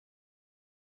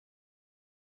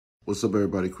What's up,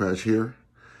 everybody? Crash here.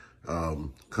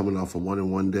 Coming off a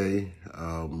 1-1 day.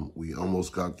 We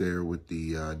almost got there with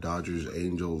the Dodgers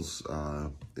Angels.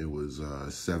 It was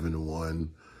 7-1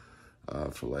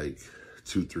 for like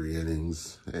 2-3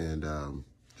 innings, and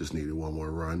just needed one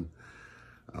more run.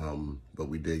 But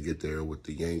we did get there with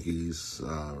the Yankees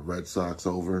Red Sox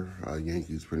over.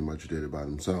 Yankees pretty much did it by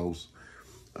themselves.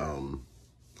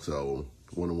 So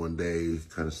 1-1 day,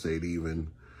 kind of stayed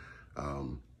even.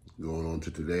 Going on to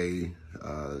today,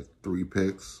 3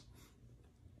 picks.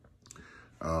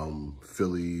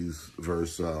 Phillies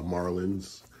versus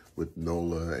Marlins with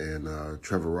Nola and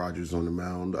Trevor Rogers on the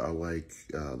mound. I like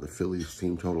the Phillies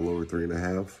team total over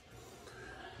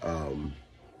 3.5.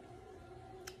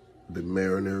 The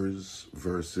Mariners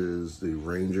versus the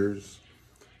Rangers.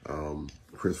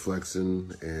 Chris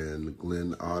Flexen and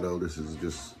Glenn Otto. This is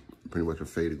just pretty much a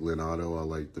fade of Glenn Otto. I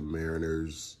like the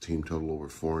Mariners team total over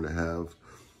 4.5.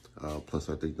 Plus,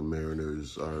 I think the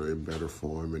Mariners are in better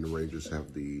form, and the Rangers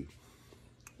have the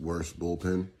worst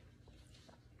bullpen.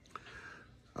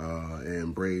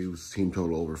 And Braves team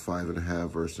total over 5.5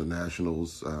 versus the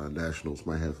Nationals. Nationals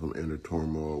might have some inner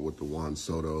turmoil with the Juan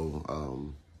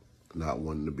Soto not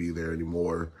wanting to be there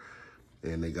anymore.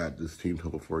 And they got this team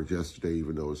total for it yesterday,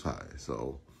 even though it's high.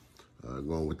 So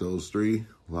going with those 3,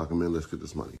 lock them in. Let's get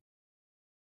this money.